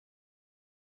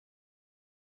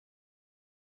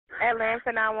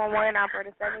Atlanta 911,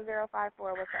 operator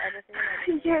 7054. What's the address of your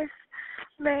name? Yes,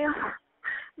 ma'am.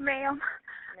 Ma'am,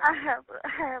 I have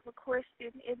a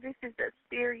question, and this is a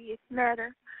serious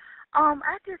matter.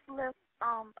 I just left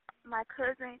my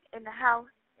cousin in the house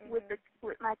with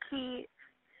my kids.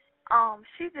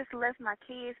 She just left my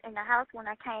kids in the house when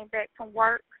I came back from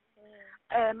work,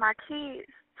 and my kids,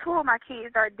 two of my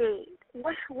kids are dead.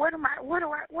 What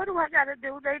do I gotta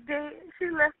do? They dead. She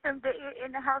left them dead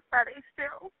in the house by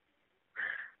themselves.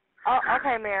 Oh,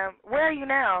 okay, ma'am. Where are you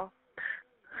now?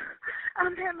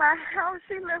 I'm in my house.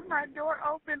 She left my door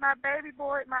open. My baby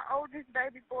boy, my oldest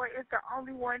baby boy, is the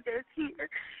only one that's here,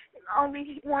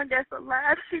 only one that's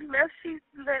alive. She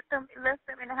left them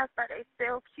in the house by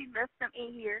themselves. She left them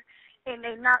in here, and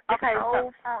they knocked the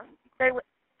stove on.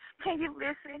 Can you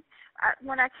listen?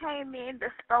 When I came in, the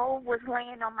stove was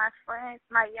laying on my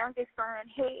youngest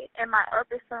son's head, and my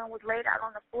other son was laid out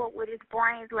on the floor with his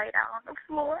brains laid out on the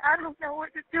floor. I don't know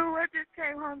what to do. I just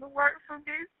came home to work from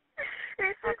this,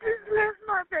 and she just left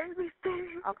my baby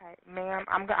dead. Okay, ma'am,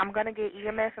 I'm gonna get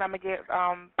EMS and I'm gonna get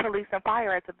police and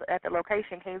fire at the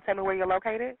location. Can you tell me where you're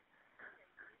located?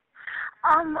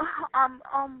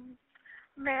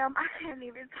 Ma'am, I can't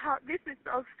even talk. This is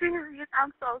so serious.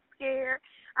 I'm so scared.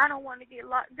 I don't want to get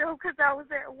locked up because I was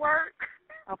at work.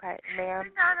 Okay,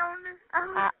 ma'am.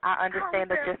 I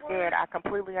understand that you're scared. I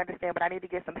completely understand, but I need to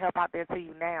get some help out there to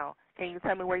you now. Can you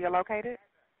tell me where you're located?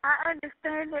 I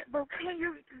understand that, but can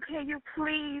you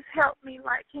please help me?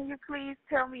 Like, can you please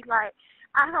tell me, like,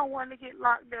 I don't want to get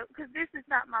locked up because this is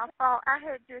not my fault. I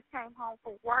had just came home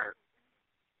from work.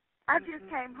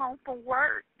 Came home from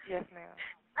work. Yes, ma'am.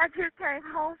 I just came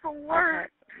home from work.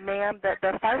 Okay. Ma'am,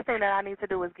 the first thing that I need to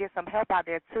do is get some help out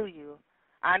there to you.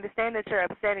 I understand that you're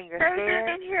upset and you're scared. They've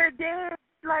been here dead.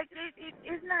 Like,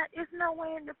 it's no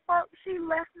way in the fuck. She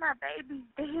left my baby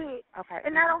dead. Okay.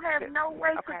 And I don't have no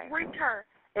way to reach her.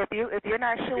 If you're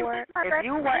not sure, if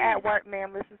you were at work,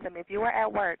 ma'am, listen to me. If you were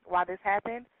at work while this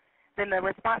happened, then the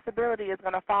responsibility is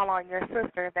going to fall on your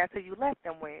sister if that's who you left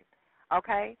them with.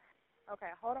 Okay?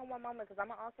 Okay, hold on one moment because I'm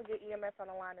going to also get EMS on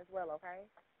the line as well, okay?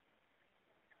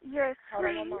 Yes, hold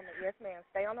on one moment. Yes, ma'am.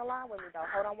 Stay on the line with me, though.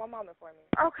 Hold on one moment for me.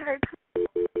 Okay.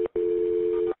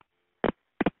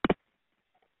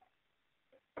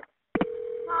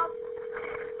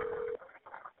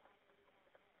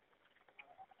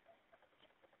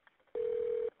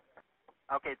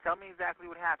 Okay, tell me exactly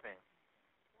what happened.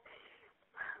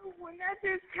 When I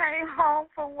just came home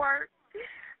from work,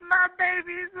 my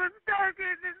babies were stuck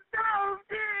in the stove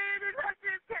dead, and I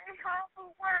just came home from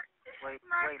work.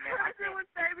 My cousin was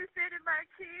babysitting my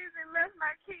kids and left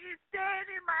my kids dead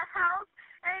in my house.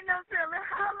 Ain't no telling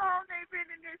how long they've been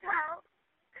in this house.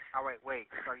 All right, wait.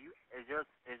 So is your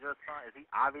son, is he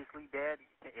obviously dead?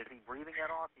 Is he breathing at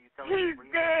all? Can you tell me he's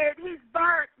dead. He's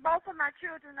burnt. Both of my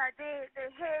children are dead.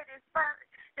 Their head is burnt.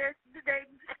 Their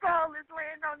skull is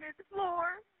laying on this floor.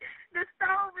 The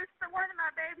stove is, one of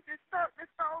my babies is stuck. The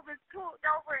stove is pulled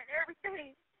over and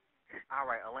everything. All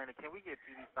right, Elena, can we get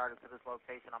PD started to this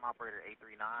location? I'm operator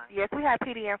 839. Yes, we have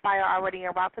PD and fire already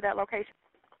en route to that location.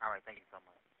 All right, thank you so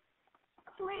much.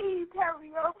 Please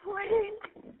hurry up, please.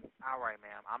 All right,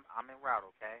 ma'am. I'm en route,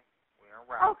 okay? We're en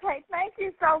route. Okay, thank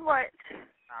you so much.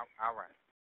 All right.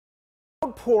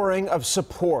 Outpouring of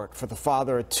support for the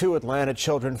father of two Atlanta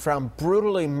children found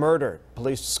brutally murdered.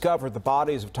 Police discovered the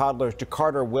bodies of toddlers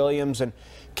Jakarta Williams and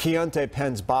Keontae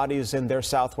Penn's bodies in their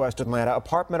southwest Atlanta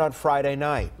apartment on Friday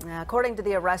night. According to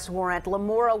the arrest warrant,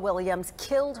 Lamora Williams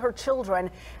killed her children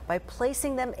by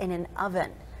placing them in an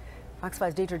oven. Fox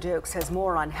 5's Deidre Dukes has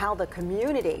more on how the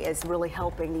community is really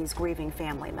helping these grieving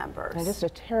family members. And just a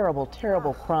terrible,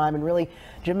 terrible crime. And really,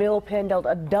 Jamil Penn dealt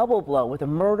a double blow with the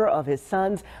murder of his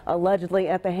sons, allegedly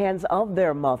at the hands of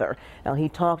their mother. Now, he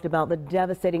talked about the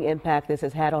devastating impact this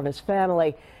has had on his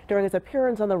family during his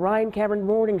appearance on the Ryan Cameron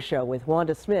Morning Show with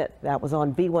Wanda Smith. That was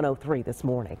on B103 this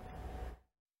morning.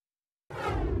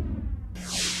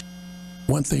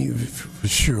 One thing for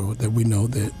sure that we know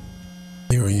that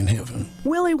they're in heaven.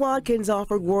 Willie Watkins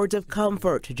offered words of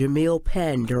comfort to Jamil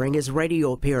Penn during his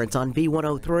radio appearance on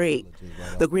B103.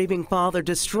 The grieving father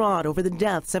distraught over the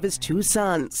deaths of his two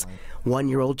sons,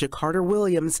 1-year-old Jakarta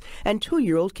Williams and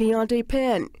 2-year-old Keontae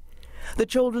Penn. The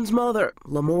children's mother,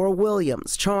 Lamora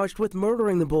Williams, charged with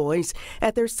murdering the boys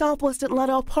at their Southwest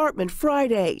Atlanta apartment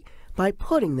Friday by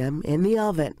putting them in the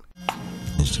oven.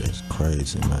 It's just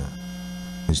crazy, man.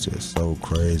 It's just so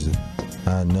crazy.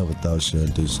 I never thought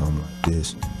she'd do something like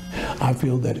this. I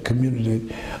feel that the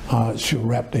community should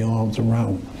wrap their arms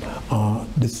around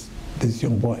this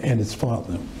young boy and his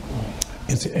father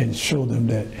and show them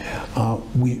that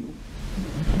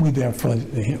we're there for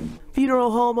him.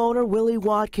 Funeral homeowner Willie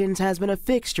Watkins has been a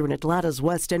fixture in Atlanta's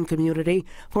West End community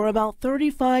for about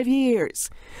 35 years.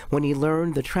 When he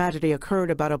learned the tragedy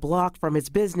occurred about a block from his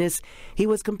business, he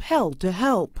was compelled to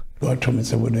help. God told me,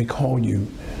 said, when they call you,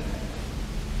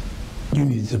 you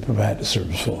need to provide the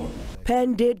service for them.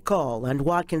 Penn did call, and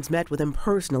Watkins met with him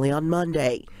personally on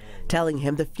Monday, telling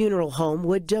him the funeral home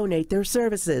would donate their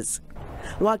services.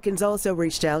 Watkins also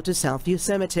reached out to Southview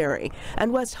Cemetery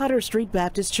and West Hutter Street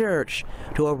Baptist Church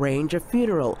to arrange a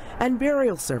funeral and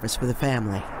burial service for the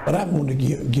family. But I want to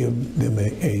give them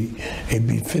a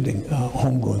befitting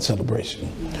homegoing celebration,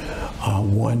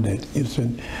 one that is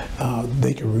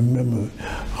they can remember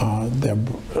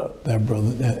their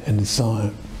brother and the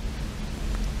son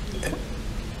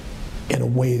in a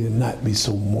way to not be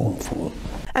so mournful.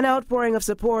 An outpouring of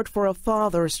support for a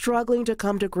father struggling to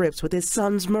come to grips with his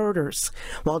son's murders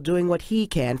while doing what he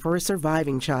can for a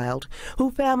surviving child who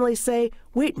families say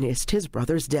witnessed his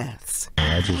brother's deaths.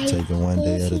 I just take it one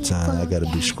day at a time. I got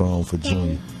to be strong for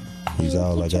Junior. He's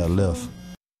all I got left.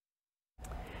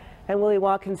 And Willie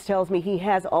Watkins tells me he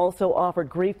has also offered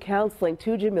grief counseling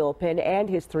to Jamil Penn and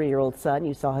his 3-year-old son.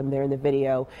 You saw him there in the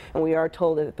video. And we are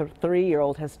told that the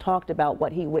 3-year-old has talked about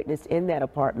what he witnessed in that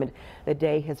apartment the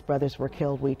day his brothers were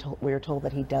killed. We are told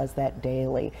that he does that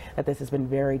daily, that this has been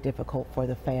very difficult for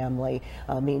the family.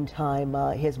 Meantime,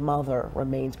 his mother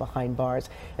remains behind bars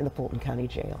in the Fulton County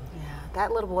Jail. Yeah,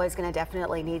 that little boy is going to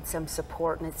definitely need some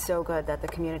support, and it's so good that the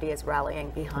community is rallying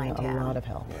behind him. A lot of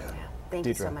help. Yeah. Thank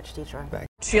you so much, Deidre. Thanks.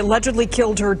 She allegedly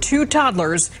killed her 2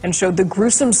 toddlers and showed the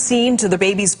gruesome scene to the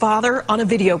baby's father on a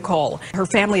video call. Her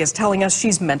family is telling us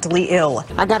she's mentally ill.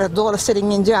 I got a daughter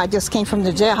sitting in jail. I just came from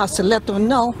the jailhouse to let them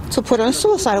know to put her on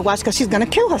suicide watch because she's going to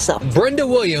kill herself. Brenda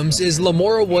Williams is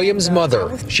Lamora Williams'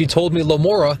 mother. She told me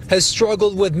Lamora has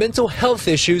struggled with mental health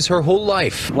issues her whole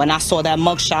life. When I saw that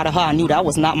mugshot of her, I knew that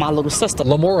was not my little sister.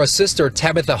 Lamora's sister,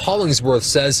 Tabitha Hollingsworth,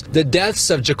 says the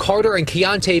deaths of Jakarta and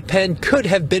Keontae Penn could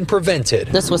have been prevented.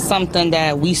 This was something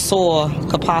that we saw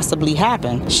could possibly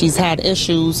happen. She's had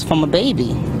issues from a baby,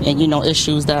 and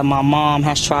issues that my mom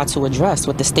has tried to address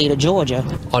with the state of Georgia.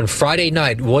 On Friday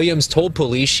night, Williams told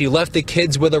police she left the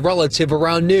kids with a relative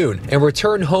around noon and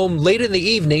returned home late in the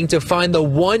evening to find the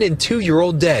 1- and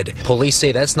 2-year-old dead. Police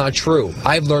say that's not true.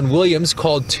 I've learned Williams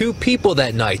called 2 people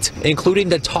that night, including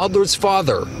the toddler's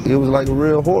father. It was like a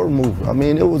real horror movie. I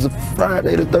mean, it was a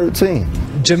Friday the 13th.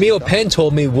 Jamil Penn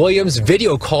told me Williams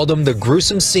video called him the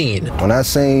gruesome scene. When I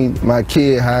seen my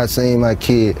kid, how I seen my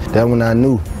kid, that's when I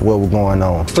knew what was going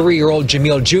on. 3-year-old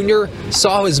Jamil Jr.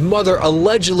 saw his mother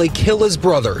allegedly kill his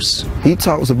brothers. He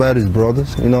talks about his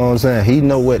brothers, you know what I'm saying? He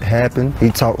know what happened.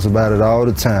 He talks about it all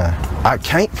the time. I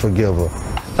can't forgive her.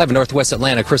 Live in Northwest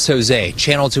Atlanta, Chris Jose,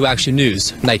 Channel 2 Action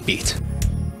News, Night Beat.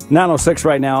 9:06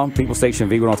 right now, People Station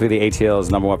V103, the ATL's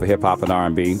 #1 for hip hop and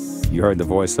R&B. You heard the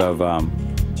voice of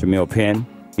Jamil Penn.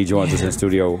 He joins us in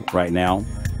studio right now.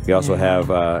 We also have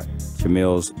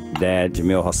Jamil's dad,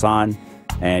 Jamil Hassan,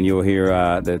 and you'll hear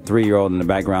the 3-year-old in the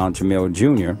background, Jamil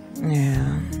Jr.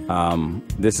 Yeah.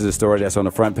 This is a story that's on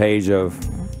the front page of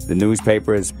the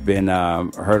newspaper. It's been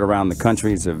heard around the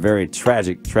country. It's a very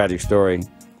tragic story.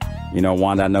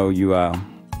 Wanda, I know you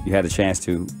had a chance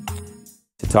to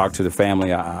talk to the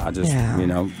family. I just,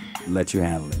 let you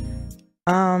handle it.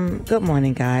 Good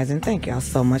morning, guys, and thank y'all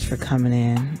so much for coming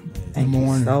in. Thank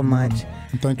you so much.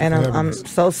 And I'm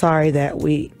so sorry that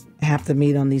we have to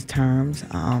meet on these terms.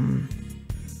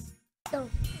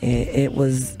 It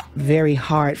was very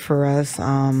hard for us.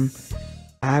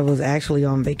 I was actually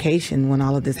on vacation when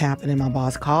all of this happened, and my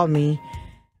boss called me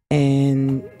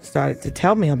and started to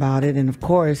tell me about it. And of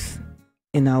course,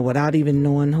 without even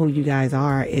knowing who you guys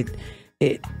are,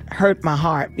 it hurt my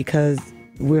heart because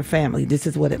we're family. This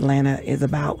is what Atlanta is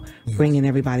about, bringing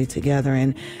everybody together.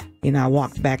 And, I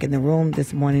walked back in the room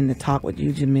this morning to talk with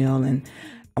you, Jamil, and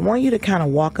I want you to kind of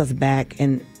walk us back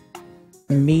in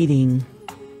meeting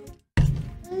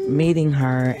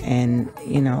her and,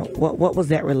 what was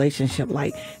that relationship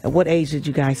like? At what age did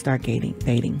you guys start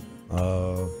dating?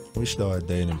 We started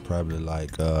dating probably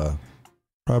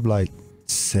like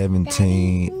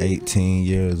 17, 18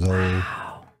 years old.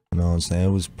 Wow. You know what I'm saying?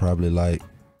 It was probably like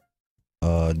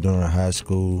during high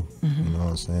school, you know what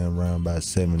I'm saying, around about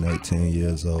 17, 18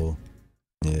 years old.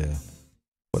 Yeah.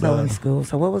 But, in school.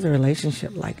 So what was the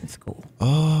relationship like in school?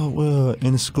 Well,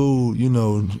 in school,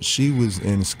 she was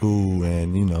in school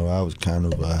and, I was kind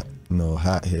of a,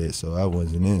 hothead, so I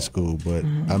wasn't in school, but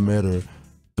I met her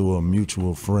through a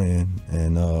mutual friend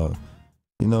and,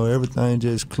 everything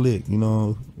just clicked,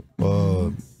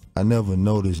 I never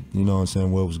noticed,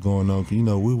 what was going on. 'Cause,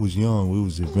 we was young, we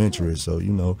was adventurous, so,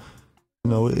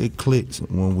 you know, it clicked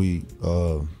when we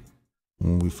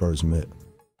first met,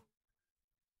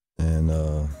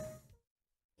 and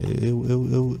it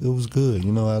was good.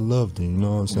 You know, I loved it. You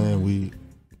know what I'm saying?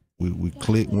 We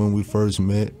clicked when we first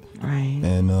met, right?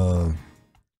 And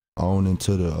on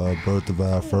into the birth of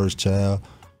our first child.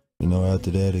 You know,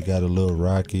 after that it got a little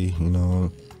rocky. You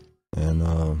know,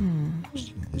 and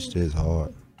it's just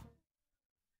hard.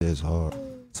 It's hard.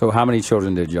 So how many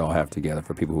children did y'all have together,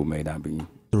 for people who may not be?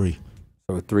 3.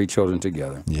 So 3 children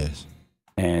together. Yes.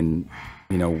 And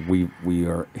you know, we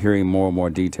are hearing more and more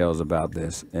details about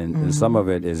this, and some of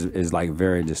it is like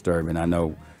very disturbing. I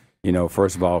know, you know,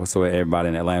 first of all, so everybody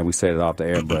in Atlanta, we said it off the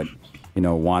air, but you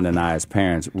know, Wanda and I as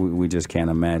parents, we just can't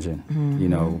imagine. You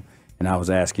know, and I was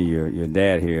asking your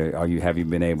dad here, have you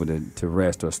been able to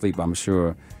rest or sleep? I'm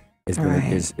sure it's been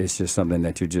it's just something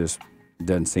that you just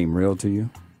doesn't seem real to you.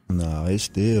 No, it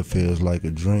still feels like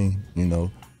a dream. You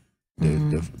know,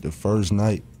 the first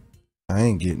night, I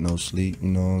ain't getting no sleep, you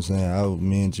know what I'm saying?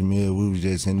 Me and Jamil, we was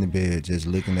just in the bed, just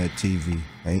looking at TV.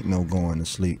 Ain't no going to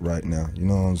sleep right now, you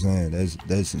know what I'm saying?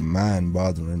 That's mind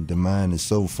bothering. The mind is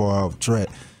so far off track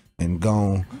and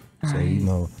gone. So, you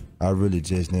know, I really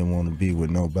just didn't want to be with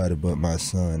nobody but my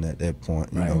son at that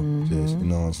point, you know, just, you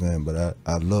know what I'm saying? But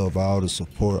I love all the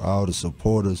support, all the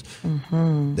supporters.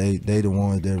 They the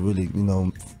ones that really, you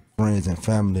know, friends and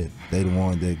family, they the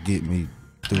ones that get me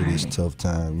through this tough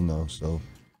time, you know, so.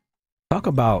 Talk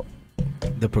about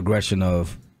the progression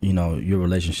of, you know, your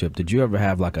relationship. Did you ever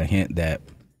have like a hint that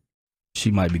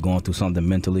she might be going through something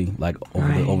mentally, like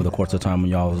over the course of time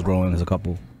when y'all was growing as a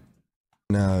couple?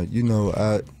 Now, you know,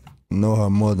 I know her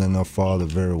mother and her father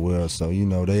very well, so, you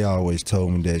know, they always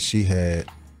told me that she had,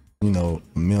 you know,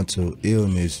 mental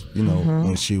illness, you know,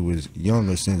 when she was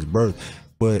younger since birth.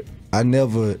 But I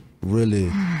never really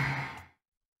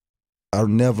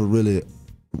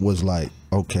was like,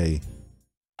 okay,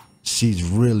 she's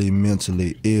really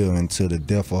mentally ill until the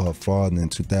death of her father in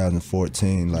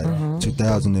 2014. Like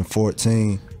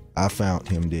 2014, I found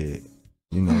him dead.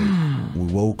 You know, we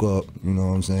woke up. You know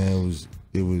what I'm saying?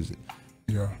 It was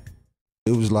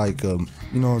like you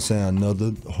know what I'm saying,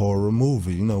 another horror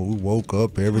movie. You know, we woke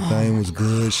up, everything was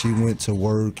good. She went to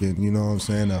work, and you know what I'm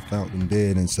saying, I found him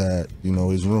dead inside, you know,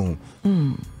 his room.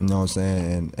 You know what I'm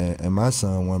saying? And my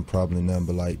son wasn't probably nothing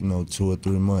but like, you know, 2 or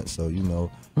 3 months. So, you know.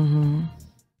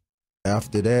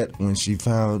 After that, when she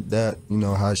found that, you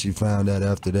know, how she found that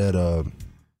after that,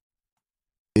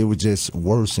 it was just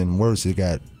worse and worse. It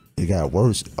got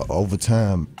worse over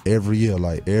time every year.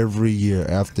 Like every year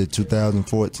after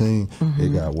 2014, it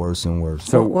got worse and worse.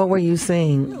 So what were you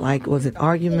seeing? Like, was it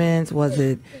arguments? Was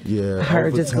it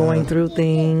her just going through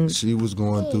things? She was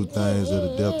going through things of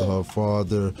the death of her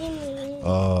father,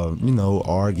 you know,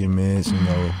 arguments, you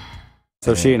know.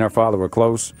 So she and her father were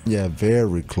close? Yeah,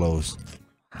 very close.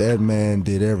 That man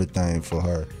did everything for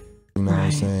her. You know what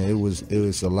I'm saying? It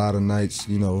was a lot of nights,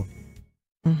 you know,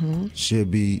 she'll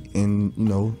be in, you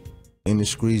know, in the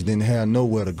streets, didn't have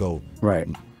nowhere to go. Right.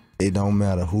 It don't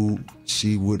matter who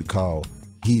she would call,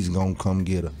 he's gonna come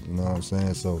get her. You know what I'm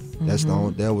saying? So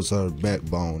that was her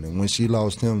backbone. And when she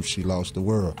lost him, she lost the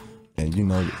world. And you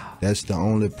know, that's the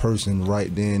only person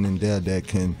right then and there that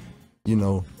can, you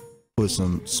know, put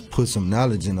some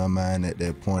knowledge in her mind at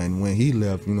that point. And when he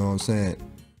left, you know what I'm saying,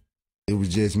 it was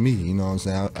just me, you know what I'm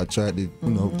saying? I tried to,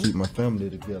 you know, keep my family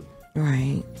together.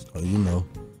 Right. So, you know,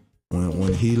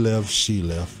 when he left, she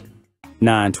left.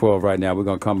 9:12 right now. We're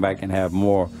going to come back and have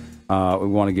more. We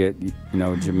want to get, you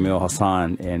know, Jamil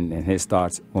Hassan and his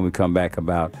thoughts when we come back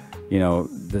about, you know,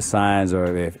 the signs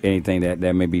or if anything that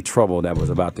there may be trouble that was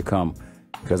about to come,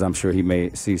 because I'm sure he may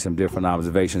see some different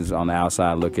observations on the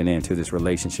outside looking into this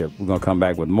relationship. We're going to come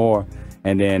back with more.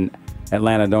 And then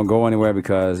Atlanta, don't go anywhere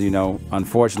because, you know,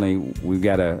 unfortunately, we've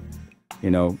got to, you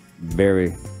know,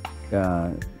 bury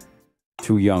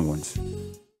 2 young ones.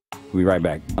 We'll be right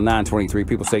back. On 923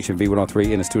 People Station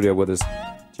V103, in the studio with us,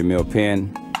 Jamil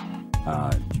Penn,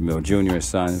 Jamil Jr., his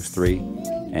son, who's 3,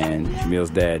 and Jamil's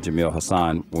dad, Jamil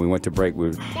Hassan. When we went to break, we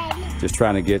were just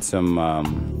trying to get some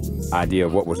idea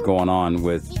of what was going on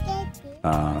with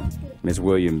Ms.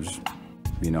 Williams,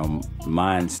 you know,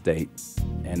 mind state.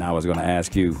 And I was going to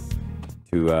ask you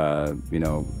to, you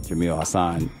know, Jamil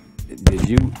Hassan,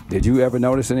 did you ever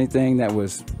notice anything that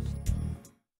was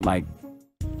like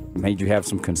made you have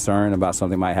some concern about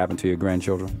something might happen to your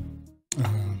grandchildren?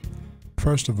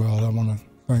 First of all, I want to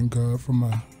thank God for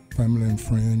my family and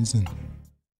friends,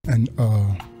 and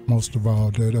most of all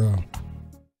that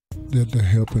the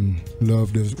help and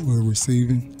love that we're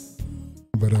receiving.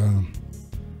 But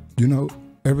you know,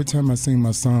 every time I seen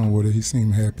my son with her, he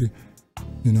seemed happy.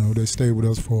 You know, they stayed with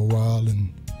us for a while,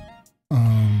 and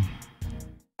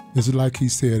it's like he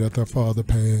said, after her father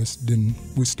passed, then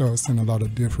we started seeing a lot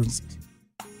of differences,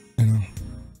 you know.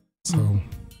 So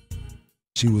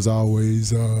she was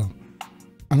always, I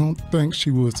don't think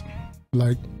she was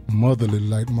like motherly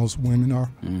like most women are.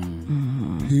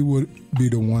 He would be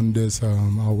the one that's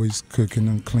always cooking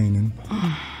and cleaning.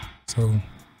 So,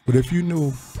 but if you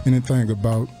knew anything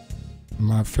about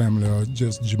my family or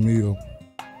just Jamil,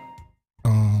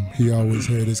 he always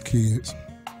had his kids.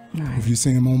 Right. If you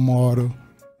see him on Martyr,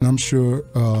 and I'm sure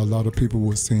a lot of people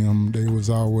would see him, they was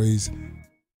always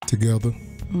together,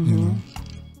 you know.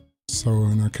 So,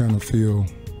 and I kind of feel,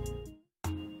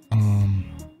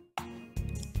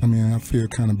 I feel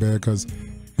kind of bad because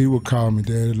he would call me,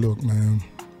 Daddy, look, man,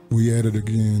 we at it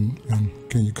again, and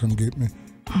can you come get me?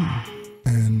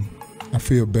 And I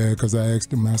feel bad because I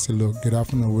asked him, I said, look, get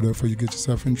off and over there before you get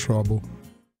yourself in trouble,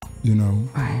 you know.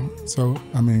 Right. So,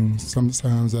 I mean,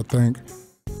 sometimes I think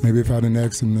maybe if I didn't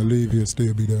ask him to leave, he'll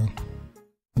still be there,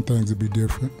 and things would be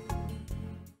different.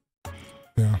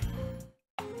 Yeah.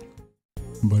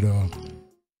 But, you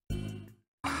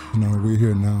know, we're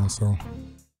here now, so.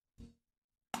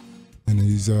 And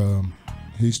he's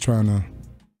trying to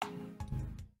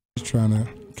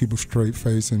keep a straight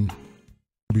face and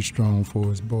be strong for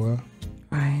his boy.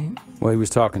 Right. Well, he was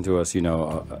talking to us, you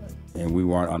know, and we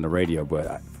weren't on the radio,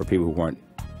 but for people who weren't,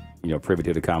 you know, privy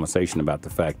to the conversation about the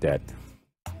fact that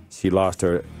she lost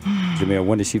her, Jamil,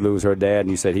 when did she lose her dad? And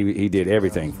you said he did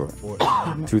everything for her.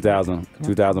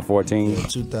 2014?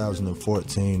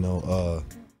 2014 on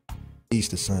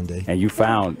Easter Sunday. And you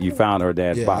found her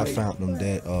dad's body. I found him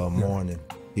that morning.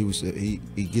 He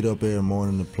get up every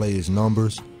morning to play his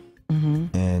numbers, and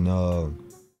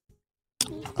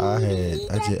I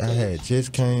had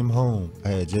just came home. I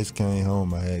had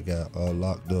got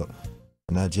locked up,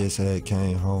 and I just had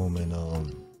came home, and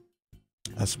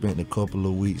I spent a couple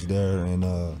of weeks there, and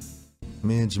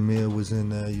me and Jamil was in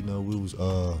there. You know, we was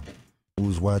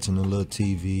watching a little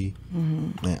TV,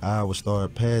 and hours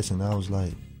started passing. I was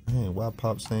like, man, why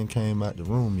Pops ain't came out the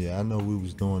room yet? I know we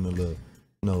was doing a little,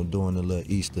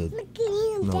 Easter,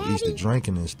 Easter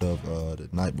drinking and stuff the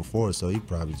night before, so he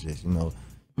probably just,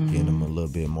 getting him a little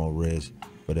bit more rest.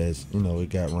 But as, it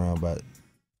got around about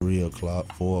 3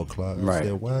 o'clock, 4 o'clock, I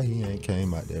said, why he ain't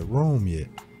came out that room yet?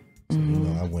 So,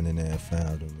 I went in there and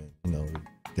found him, and,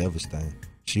 devastating.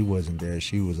 She wasn't there.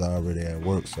 She was already at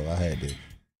work, so I had to,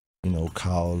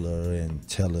 call her and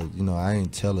tell her, I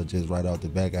ain't tell her just right off the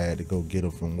back. I had to go get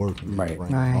her from work and bring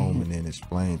her home and then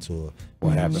explain to her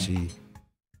what happened.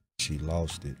 She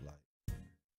lost it. Like,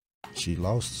 she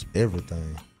lost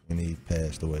everything when he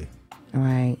passed away.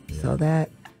 Right. Yeah. So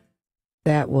that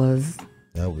was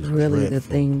really dreadful. The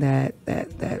thing that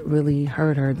really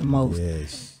hurt her the most.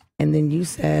 Yes. And then you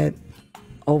said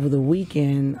over the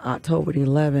weekend, October the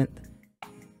 11th,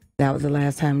 that was the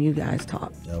last time you guys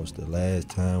talked. That was the last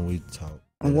time we talked.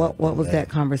 And what was that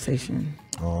conversation?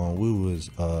 We was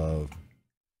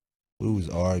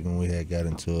arguing. We had got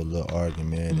into a little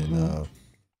argument, and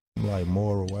I'm like,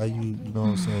 Maura, why you know what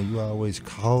I'm saying? You always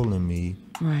calling me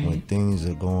when things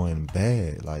are going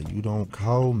bad. Like, you don't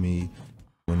call me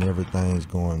when everything's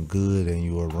going good and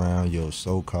you around your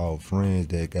so-called friends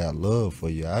that got love for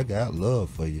you. I got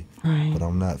love for you, but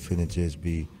I'm not finna just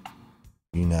be.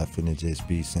 You're not finna just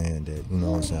be saying that, you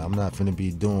know what I'm saying? I'm not finna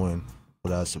be doing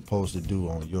what I was supposed to do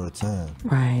on your time.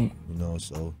 Right.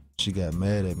 So she got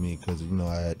mad at me because,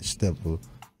 I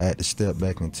had to step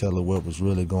back and tell her what was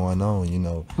really going on,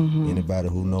 Anybody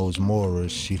who knows Maura,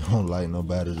 she don't like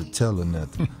nobody to tell her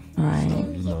nothing.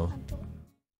 Right. So,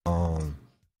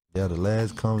 the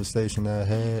last conversation I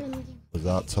had was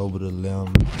October the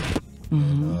 11th.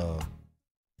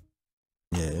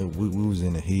 And, we was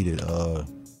in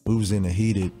a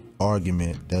heated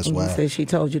argument. That's why. You said she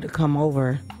told you to come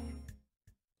over.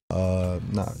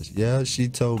 She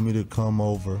told me to come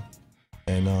over,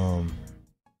 and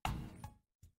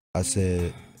I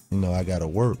said, I gotta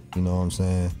work. You know what I'm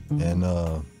saying? And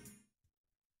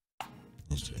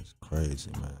it's just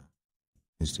crazy, man.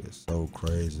 It's just so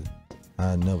crazy.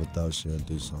 I never thought she'd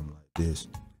do something like this.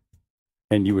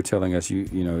 And you were telling us,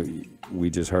 we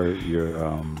just heard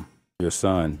your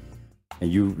son. And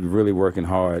you really working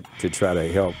hard to try to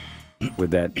help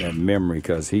with that memory,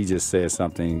 because he just said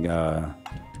something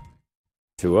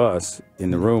to us in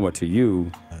the room or to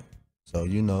you. So,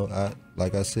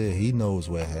 like I said, he knows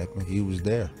what happened. He was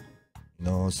there. You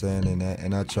know what I'm saying?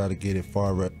 And I try to get it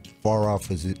far off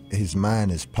his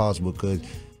mind as possible, because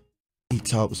he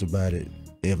talks about it,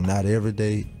 if not every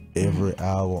day, every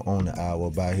hour on the hour,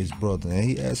 about his brother. And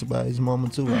he asks about his mama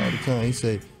too all the time. He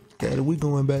said, Daddy, we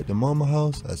going back to mama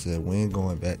house? I said, we ain't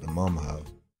going back to mama house.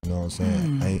 You know what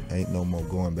I'm saying? Ain't no more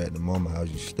going back to mama house.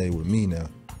 You stay with me now.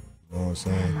 You know what I'm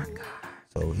saying? Oh my God.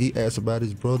 So he asks about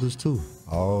his brothers too,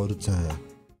 all the time.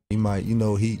 He might, you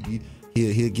know, he'll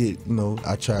get, you know,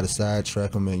 I try to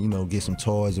sidetrack him and, you know, get some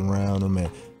toys around him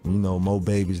and, you know, more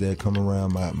babies that come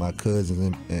around, my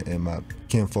cousins and my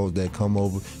kinfolks that come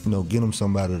over, you know, get him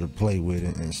somebody to play with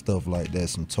and stuff like that,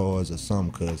 some toys or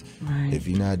something, because if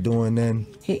you're not doing that,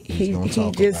 he's gonna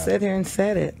talk just about sat here and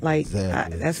said it. Like,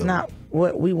 Exactly. that's So- not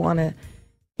what we want to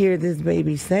hear this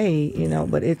baby say, you know,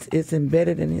 but it's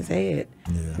embedded in his head.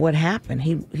 What happened?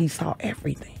 He saw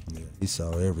everything. He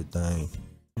saw everything.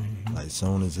 Like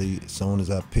soon as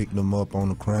I picked him up on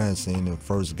the crime scene and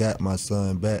first got my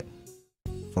son back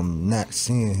from not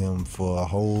seeing him for a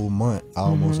whole month,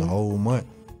 almost a whole month,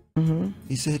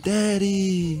 he said,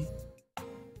 "Daddy."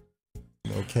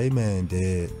 Okay, man,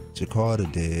 dead.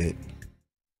 Jakarta dead.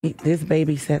 This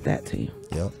baby said that to you.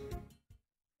 Yep.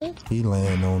 He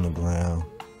laying on the ground.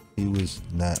 He was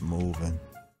not moving.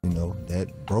 You know,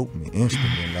 that broke me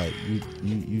instantly. Like,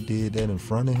 you did that in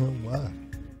front of him? Why?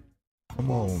 Come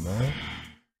on, man.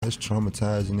 That's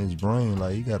traumatizing his brain.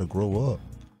 Like, he got to grow up.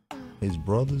 His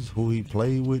brothers, who he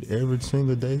played with every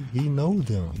single day, he knows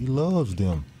them. He loves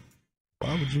them.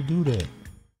 Why would you do that?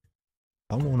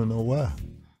 I want to know why.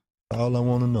 All I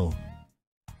want to know.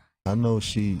 I know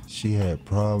she had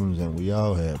problems, and we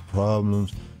all had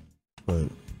problems, but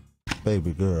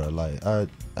baby girl, like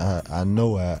I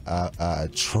know I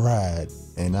tried,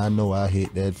 and I know I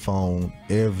hit that phone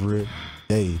every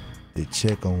day to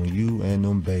check on you and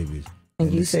them babies.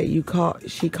 And you said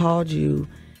she called you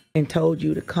and told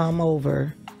you to come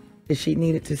over, that she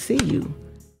needed to see you.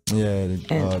 Yeah,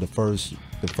 the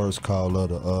first call of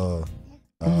the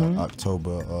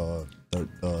October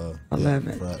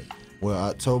 11th. Right. Well,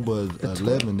 October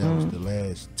 11th, that was the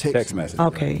last text message.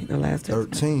 Okay, the last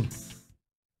text 13th.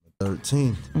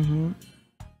 13th.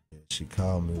 She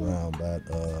called me around about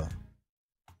a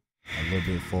little bit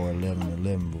before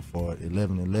 11:11. Before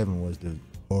 11:11 was the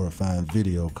horrifying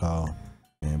video call,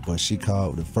 but she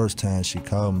called. The first time she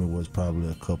called me was probably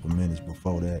a couple minutes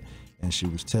before that, and she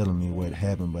was telling me what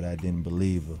happened, but I didn't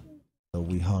believe her. So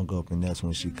we hung up, and that's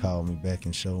when she called me back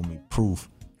and showed me proof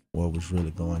what was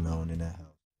really going on in that house.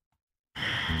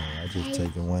 You know, I just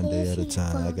take it one day at a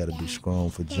time. I gotta be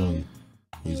strong for Junior.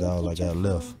 He's all I got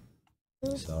left.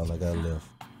 That's all I got left.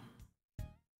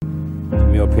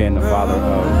 Jamil Penn, the father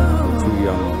of the two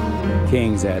young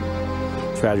kings that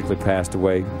tragically passed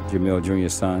away. Jamil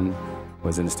Jr.'s son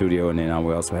was in the studio, and then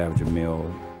we also have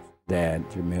Jamil's dad,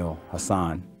 Jamil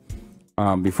Hassan.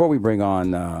 Before we bring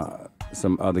on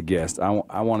some other guests,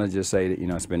 I want to just say that, you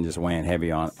know, it's been just weighing heavy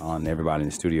on everybody in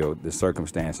the studio, the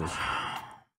circumstances.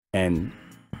 And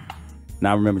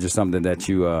now I remember just something that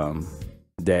you,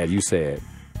 Dad, you said.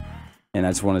 And I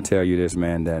just want to tell you this,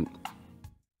 man, that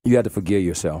you have to forgive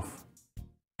yourself.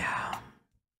 Yeah.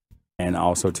 And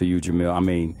also to you, Jamil, I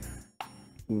mean,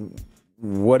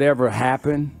 whatever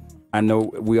happened, I know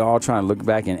we all trying to look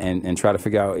back and try to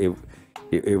figure out if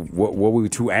were we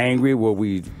too angry? Were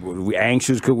we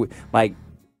anxious? Could we, like,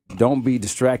 don't be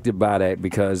distracted by that,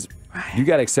 because you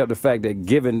got to accept the fact that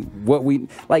given what we,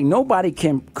 like, nobody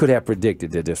could have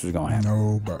predicted that this was going to happen.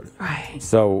 Nobody. Right.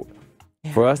 So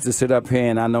for us to sit up here,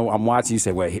 and I know I'm watching you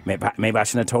say, well, maybe I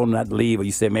shouldn't have told him not to leave, or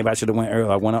you said maybe I should have went early.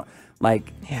 I went up.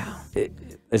 Like,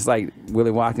 it's like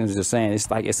Willie Watkins was just saying,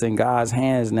 it's like it's in God's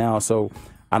hands now. So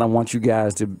I don't want you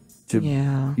guys to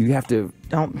you have to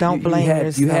don't blame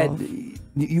yourself.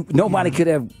 Nobody could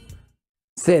have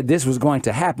said this was going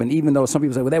to happen, even though some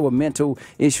people say, well, there were mental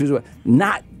issues,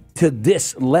 not to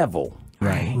this level.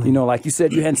 Right. You know, like you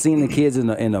said, you hadn't seen the kids in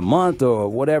a month or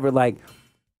whatever. Like,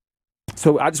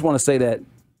 so I just want to say that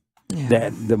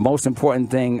that the most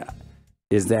important thing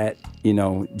is that, you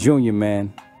know, Junior,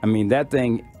 man, I mean, that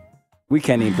thing, we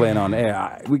can't even play it on the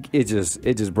air. It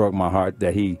just broke my heart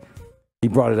that he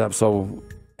brought it up. So,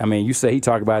 I mean, you say he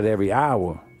talked about it every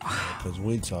hour. Because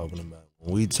we talking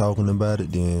about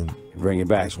it, then bring it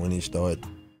back. That's when he started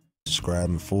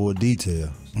describing full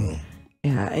detail. So.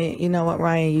 Yeah, and you know what,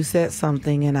 Ryan, you said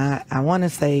something, and I want to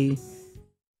say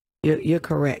you're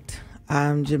correct.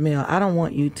 Jamil, I don't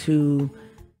want you to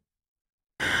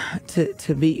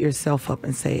beat yourself up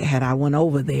and say, had I went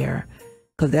over there,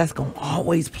 because that's going to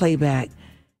always play back,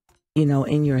 you know,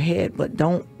 in your head. But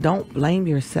don't blame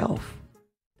yourself.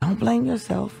 Don't blame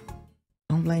yourself.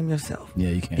 Don't blame yourself. Yeah,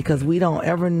 you can't. Because we don't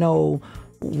ever know.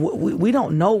 We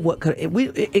don't know what could.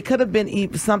 It could have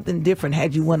been something different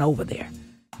had you went over there.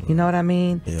 You know what I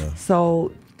mean? Yeah.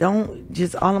 So don't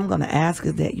just. All I'm gonna ask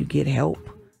is that you get help.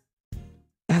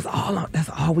 That's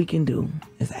all we can do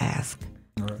is ask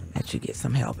that you get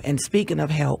some help. And speaking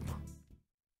of help,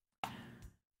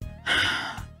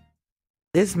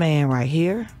 This man right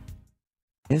here.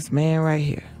 This man right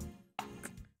here.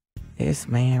 This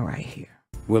man right here.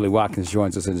 Willie Watkins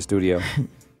joins us in the studio,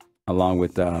 along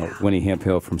with Winnie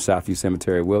Hemphill from Southview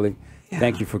Cemetery. Willie,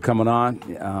 thank you for coming on.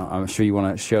 I'm sure you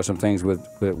want to share some things with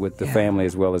the family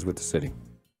as well as with the city.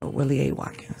 Willie A.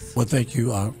 Watkins. Well, thank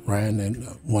you, Ryan and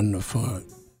Wanda, for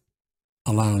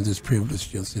allowing this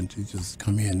privilege just to just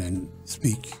come in and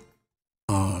speak.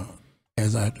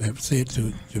 As I have said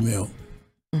to Jamil,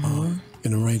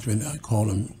 in arrangement, I called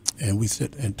him and we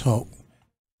sit and talk.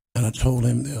 And I told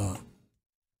him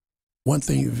one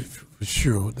thing for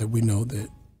sure, that we know that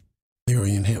they are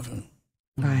in heaven.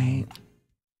 Right.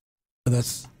 But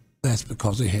that's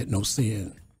because they had no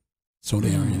sin, so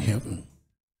they are in heaven.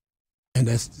 And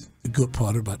that's the good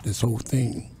part about this whole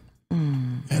thing.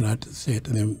 And I said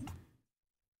to them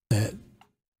that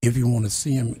if you want to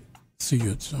see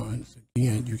your sons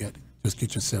again, you got to just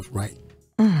get yourself right.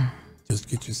 Just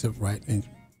get yourself right and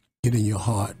get in your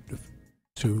heart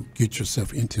to get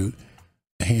yourself into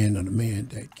the hand of the man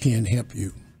that can help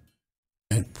you.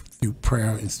 And through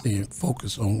prayer and staying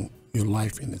focused on your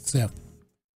life in itself,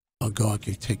 God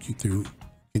can take you through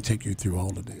all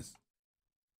of this.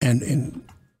 And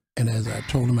as I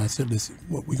told him, I said, listen,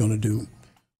 what we're going to do,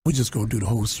 we're just going to do the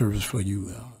whole service for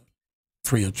you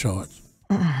free of charge.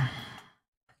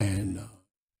 And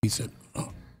he said,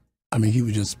 he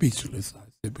was just speechless. I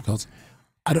said, because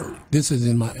this is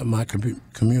in my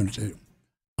community.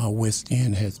 West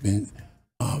End has been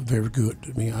very good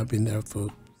to me. I've been there for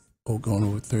going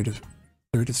over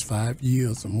 35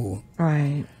 years or more.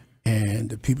 Right. And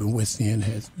the people in West End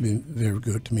has been very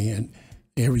good to me. And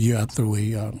every year I throw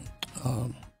a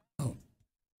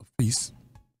feast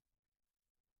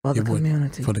for the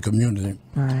community. For the community.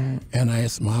 Right. And I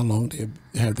asked them how long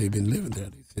have they been living there.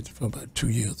 They said for about 2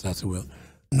 years. I said, well,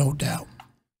 no doubt.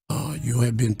 You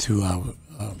have been to our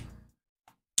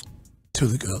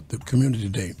the community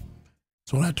day.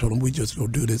 So when I told them we just go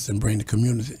do this and bring the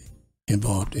community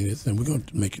involved in this, and we're going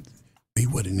to make it be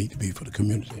what it needs to be for the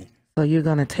community. So you're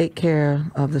going to take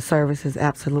care of the services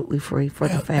absolutely free for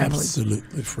the family.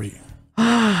 Absolutely free.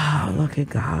 Ah, look at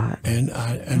God. And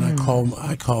I called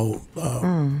my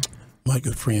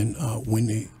good friend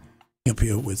Winnie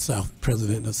Hemphill with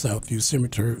president of Southview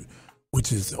Cemetery,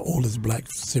 which is the oldest black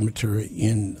cemetery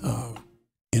in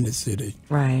the city.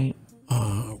 Right.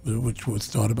 Which was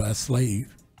started by a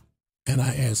slave. And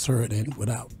I asked her, and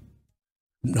without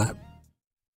not,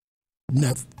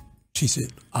 she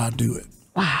said, I'll do it.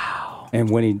 Wow. And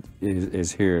Winnie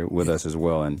is here with us as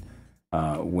well. And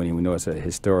Winnie, we know it's a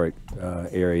historic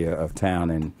area of town.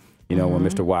 And, you know, when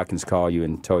Mr. Watkins called you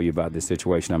and told you about this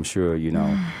situation, I'm sure,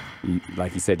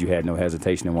 like you said, you had no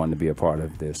hesitation in wanting to be a part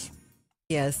of this.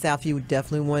 Yeah, Southview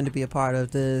definitely wanted to be a part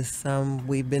of this.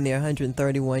 We've been there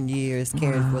 131 years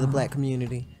caring for the black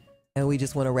community. And we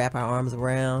just want to wrap our arms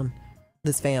around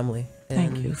this family.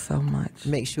 Thank you so much.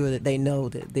 Make sure that they know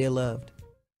that they're loved.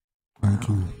 Thank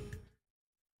you.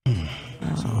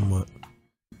 So much.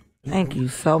 Thank you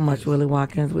so much, Willie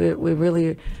Watkins. We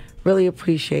really, really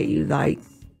appreciate you.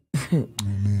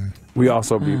 We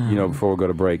also, before we go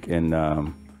to break, and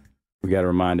we got to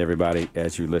remind everybody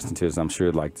as you listen to this, I'm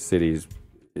sure like the city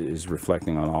is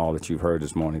reflecting on all that you've heard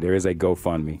this morning. There is a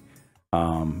GoFundMe,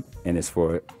 and it's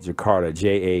for Jakarter,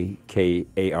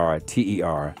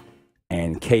 Jakarter,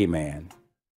 and K-Man,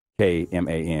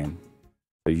 K-M-A-N.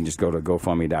 So you can just go to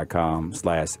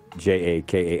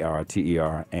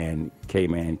GoFundMe.com/JAKARTER and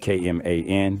K-Man,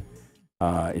 K-M-A-N,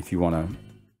 if you want to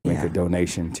make a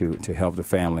donation to help the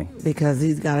family. Because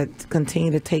he's got to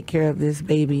continue to take care of this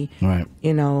baby, right?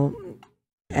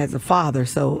 As a father.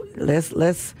 So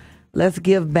let's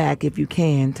give back if you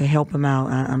can to help him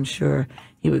out. I'm sure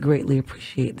he would greatly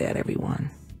appreciate that, everyone.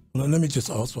 Well, let me just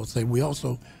also say, we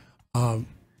also,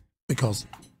 because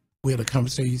we had a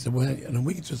conversation, he said, well,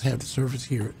 we can just have the service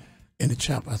here in the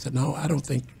chapel. I said, no, I don't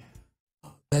think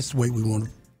that's the way we want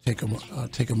to take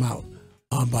them out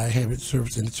by having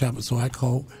service in the chapel. So I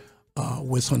called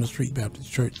West 100th Street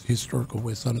Baptist Church, historical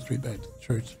West 100th Street Baptist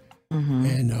Church,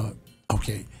 and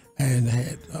and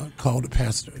had called the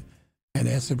pastor and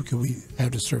asked him, could we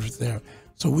have the service there?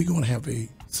 So we're going to have a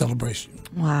celebration.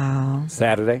 Wow.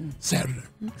 Saturday. So,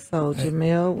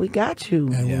 Jamil, we got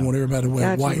you. And we want everybody to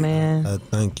wear white. You, man.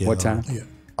 Thank you. What time? Yeah.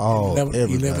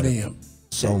 11 a.m.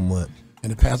 So much.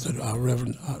 And the pastor,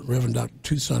 Reverend Dr.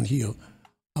 Tucson Hill,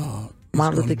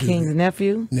 Martin Luther King's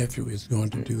nephew? Nephew is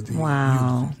going to do the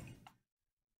Wow.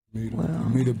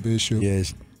 Demeter Bishop.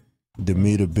 Yes,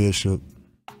 Demeter Bishop,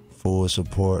 for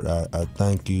support. I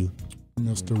thank you.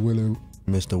 Mr.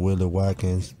 Willie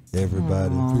Watkins.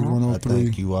 everybody. I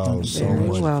thank you all so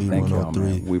much.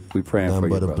 V103. We praying for you,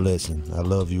 but a brother. blessing. I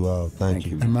love you all. Thank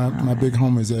you. And my big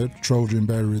home is at Trojan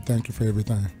Battery. Thank you for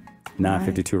everything.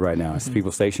 9:52 right now. It's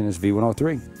People Station. It's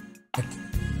V103.